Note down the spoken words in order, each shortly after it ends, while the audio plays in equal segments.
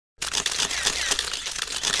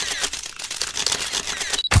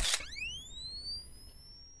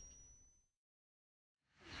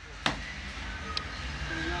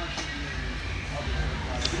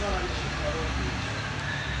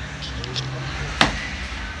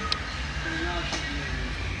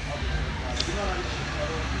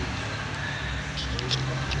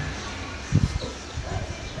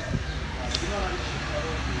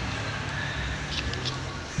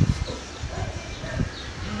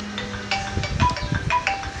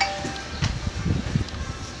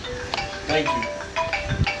Thank you.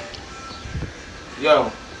 Yo.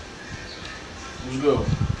 What's good?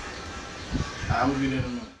 I'm gonna be there in a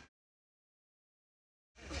minute.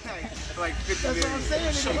 Like 50 That's what I'm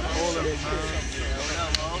saying. Shake all of it,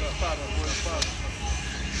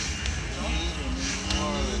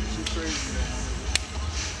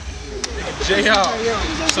 JR.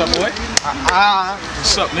 What's up, boy?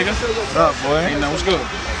 What's up, nigga? What's up, boy? Hey, man, what's good?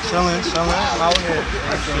 Chillin'. I'm out here.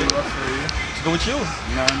 I feel you. What's good with you?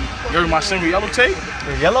 Man, you heard my single Yellow Tape?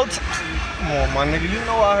 The Yellow Tape? Come on, my nigga. You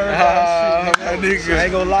know I heard that shit, nigga. I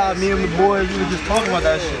ain't gonna lie, me and the boys, we were just talking about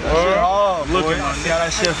that shit. That shit hard, boy. See how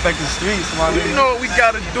that shit affect the streets, my nigga. You know what we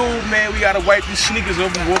gotta do, man? We gotta wipe these sneakers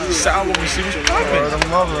over and walk the sidewalk and see what's poppin'.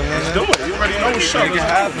 Let's do it. You already know what's up. Make it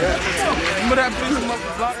happen. Remember that business on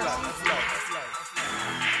the block?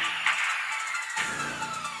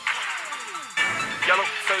 Yellow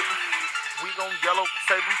table, we gon' yellow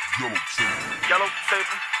table. Yellow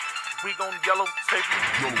table, we gon' yellow table.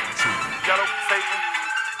 Yellow table,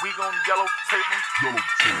 we gon' yellow table.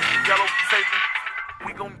 Yellow table,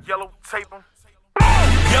 we gon' yellow table.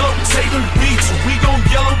 Yellow tape beats, we gon'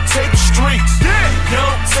 yellow tape streets.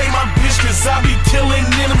 Yellow tape my bitch, cause I be killing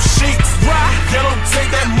in them sheets. Yellow tape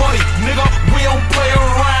that money, nigga, we don't play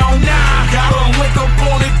around. Gotta lick up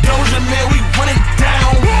on it, Doja, man, we run it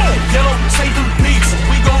down. Yellow tape them beats,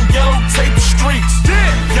 we gon' yellow tape the streets.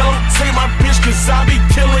 Yellow tape my bitch, cause I be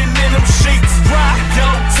killing in them sheets.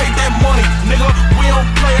 Yellow tape that money, nigga, we don't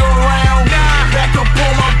play around. Back up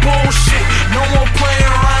on my bullshit, no more playing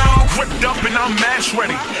around. Ripped up and I'm mash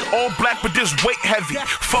ready, all black but this weight heavy.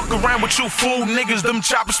 Fuck around with you fool niggas, them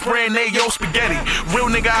choppers spraying they yo spaghetti. Real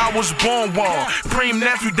nigga, I was born one. Preem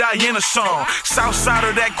nephew Diana song. South side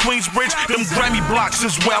of that Queensbridge, them Grammy blocks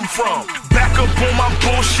is where I'm from. Back up on my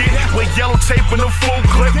bullshit with yellow tape and a full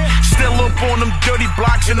clip. Still up on them dirty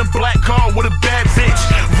blocks in a black car with a bad bitch.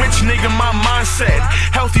 Rich nigga, my mindset.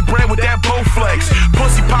 Healthy bread with that Bowflex.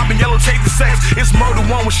 Pussy popping, yellow tape the sex. It's murder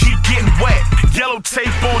one when she getting wet. Yellow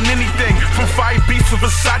tape on anything from fire beats to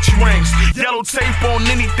Versace rings. Yellow tape on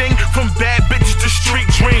anything from bad bitches to street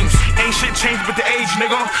dreams. Ain't shit changed but the age,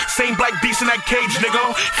 nigga. Same black beast in that cage,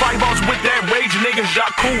 nigga. Fireballs with that rage, niggas.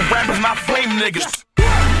 Y'all cool rappers, not flame niggas.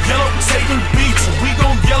 Yellow tape and beats, we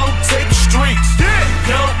gon' yellow tape the streets.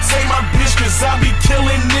 Yellow tape my bitch, cause I be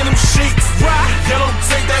killing in them sheets. Yellow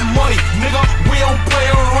tape that money, nigga, we don't play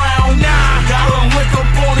around. Gotta lick up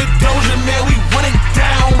on it, Doja, man, we run it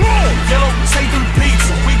down. Yellow tape and beats,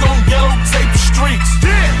 we gon' yellow tape the streets.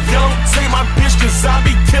 Yellow tape my bitch, cause I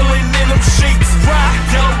be killing in them sheets.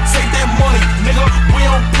 Yellow tape that money, nigga, we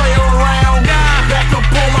don't play around. Back up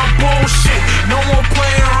on my bullshit, no more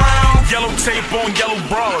playing around. Yellow tape on yellow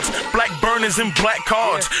broads, black burners and black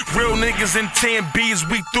cards. Real niggas in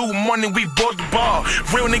 10Bs, we threw money, we bought the bar.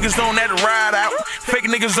 Real niggas on that ride out, fake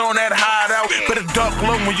niggas on that hideout. Better duck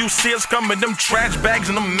low when you see us coming, them trash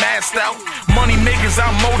bags and them masked out. Money makers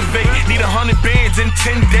I motivate, need 100 bands in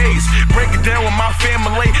 10 days. Break it down with my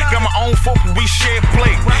family, got my own folk, we share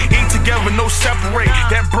plate. Eat together, no separate,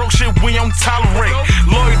 that broke shit we don't tolerate.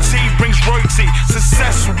 Loyalty brings royalty,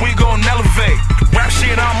 success we gon' elevate. Rap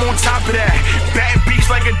shit, I'm on top of that. Bad beats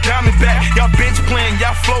like a diamondback. Y'all bench playing,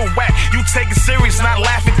 y'all flow whack. You take it serious, not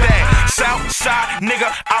laugh at that. Southside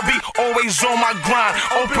nigga, I be always on my grind.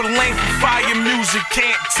 Open lane for fire music,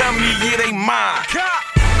 can't tell me it ain't mine.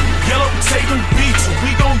 Yellow tape and beats,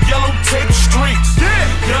 we gon' yellow tape the streets.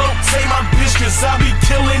 Yellow tape my bitch, cause I be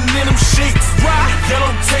killing in them sheets.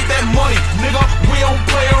 Yellow tape that money, nigga, we don't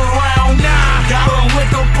play around. Gotta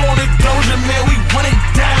lick up on it, Doja, man, we run it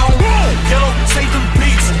down. Yellow tape them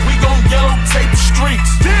beats, we gon' yellow tape the streets.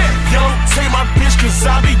 Yellow tape my bitch, cause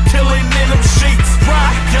I be killing in them sheets.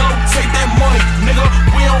 Yellow tape that money, nigga,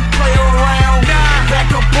 we don't play around. Back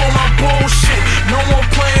up on my bullshit, no more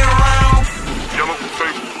playing around. Yellow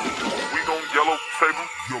tape, we gon' yellow table.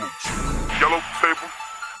 Yellow table,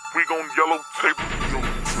 we gon' yellow table.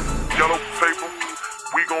 Yellow table,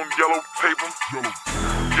 we gon' yellow table.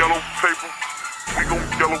 Yellow table, we gon'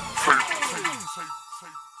 yellow table.